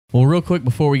Well, real quick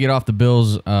before we get off the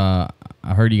Bills, I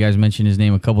heard you guys mention his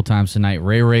name a couple times tonight.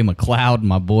 Ray Ray McCloud,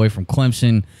 my boy from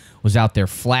Clemson, was out there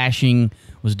flashing,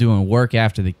 was doing work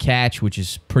after the catch, which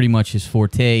is pretty much his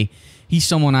forte. He's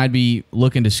someone I'd be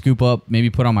looking to scoop up, maybe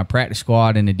put on my practice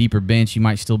squad in a deeper bench. You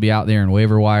might still be out there in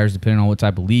waiver wires, depending on what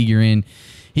type of league you're in.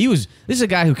 This is a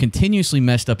guy who continuously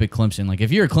messed up at Clemson. Like,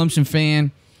 if you're a Clemson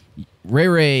fan, Ray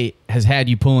Ray has had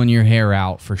you pulling your hair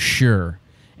out for sure.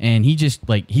 And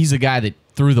he's a guy that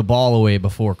threw the ball away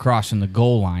before crossing the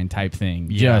goal line type thing.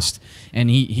 Yeah.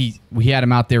 We had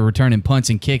him out there returning punts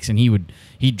and kicks, and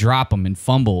he'd drop them and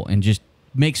fumble and just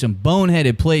make some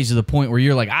boneheaded plays to the point where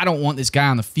you're like, I don't want this guy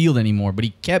on the field anymore. But he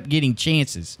kept getting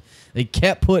chances. They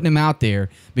kept putting him out there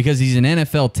because he's an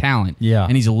NFL talent. Yeah.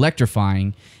 And he's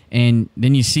electrifying. And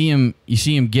then you see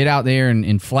him get out there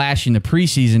and flash in the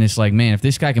preseason. It's like, man, if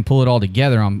this guy can pull it all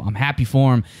together, I'm happy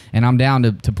for him, and I'm down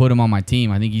to put him on my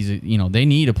team. I think they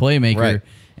need a playmaker, right.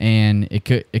 And it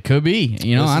could be.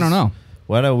 I don't know.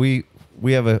 Well, no, we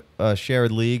have a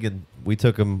shared league, and we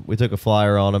took a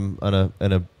flyer on him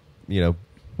in a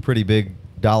pretty big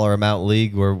dollar amount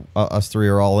league where us three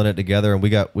are all in it together, and we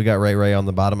got Ray Ray on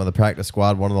the bottom of the practice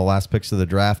squad, one of the last picks of the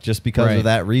draft, just because of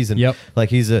that reason. Yep. Like,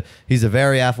 he's a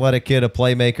very athletic kid, a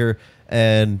playmaker,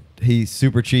 and he's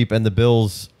super cheap. And the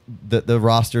Bills, the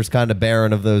roster's kind of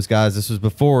barren of those guys. This was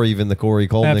before even the Corey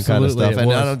Coleman kind of stuff, and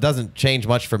it doesn't change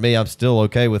much for me. I'm still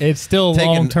okay with it's still a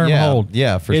long-term hold.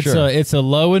 Yeah, for sure. It's a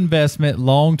low investment,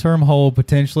 long-term hold,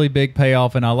 potentially big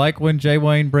payoff. And I like when Jay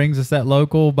Wayne brings us that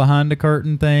local behind the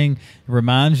curtain thing. It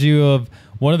reminds you of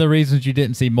one of the reasons you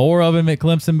didn't see more of him at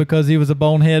Clemson because he was a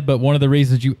bonehead, but one of the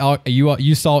reasons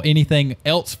you saw anything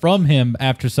else from him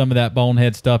after some of that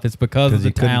bonehead stuff is because of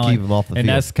the talent. Keep him off the field.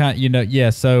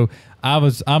 That's so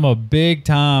I'm a big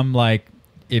time, like,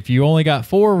 if you only got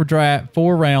four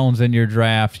rounds in your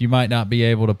draft, you might not be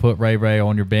able to put Ray Ray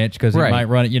on your bench because he might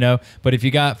run it, But if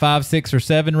you got 5, 6, or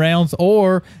 7 rounds,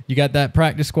 or you got that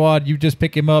practice squad, you just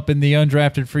pick him up in the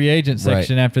undrafted free agent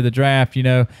section after the draft.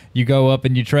 You go up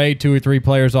and you trade 2 or 3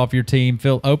 players off your team,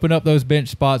 open up those bench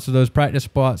spots or those practice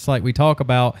spots like we talk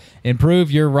about,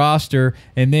 improve your roster,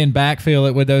 and then backfill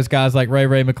it with those guys like Ray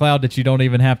Ray McCloud that you don't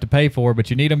even have to pay for, but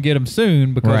you need them get them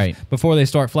soon before they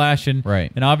start flashing.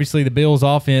 Right. And obviously the Bills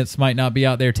offense might not be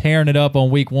out there tearing it up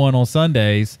on week 1 on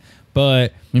Sundays,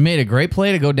 but he made a great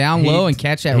play to go down low and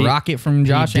catch that rocket from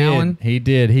Josh Allen. He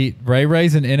did. Ray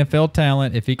Ray's an NFL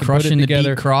talent. If he can crushing put it together,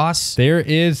 the deep cross.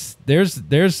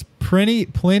 There's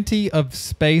plenty of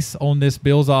space on this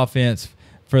Bills offense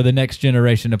for the next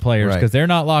generation of players because they're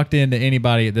not locked into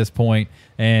anybody at this point,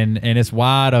 and it's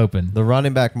wide open. The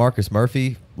running back Marcus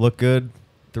Murphy looked good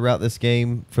throughout this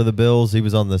game for the Bills. He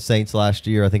was on the Saints last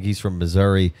year. I think he's from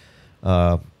Missouri.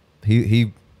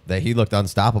 He looked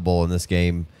unstoppable in this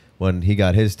game when he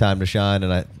got his time to shine,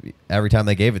 and every time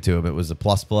they gave it to him, it was a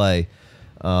plus play.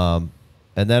 And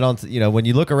then when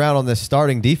you look around on this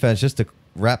starting defense, just to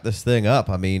wrap this thing up,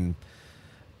 I mean,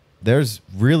 there's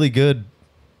really good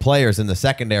players in the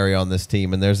secondary on this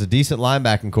team, and there's a decent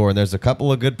linebacking core, and there's a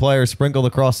couple of good players sprinkled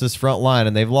across this front line,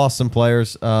 and they've lost some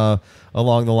players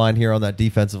along the line here on that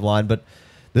defensive line, but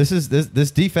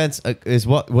This defense is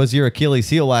what was your Achilles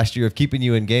heel last year of keeping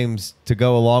you in games to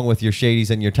go along with your Shadys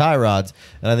and your Tyrods.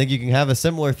 And I think you can have a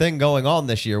similar thing going on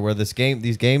this year where these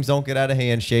games don't get out of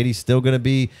hand. Shady's still going to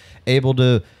be able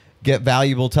to get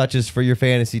valuable touches for your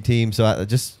fantasy team. So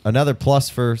just another plus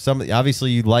for some.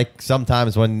 Obviously, you like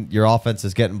sometimes when your offense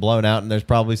is getting blown out, and there's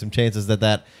probably some chances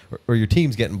or your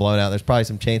team's getting blown out. There's probably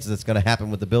some chances that's going to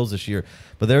happen with the Bills this year.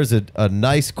 But there's a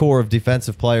nice core of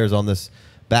defensive players on this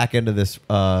back end of this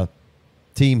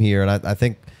team here, and I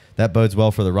think that bodes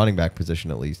well for the running back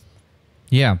position at least.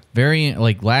 Yeah, very,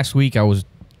 like last week I was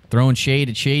throwing shade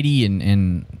at Shady,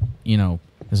 and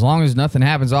as long as nothing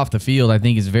happens off the field, I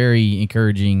think it's very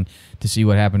encouraging to see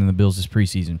what happened in the Bills this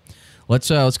preseason. Let's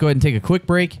go ahead and take a quick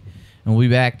break, and we'll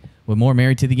be back with more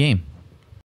Married to the Game.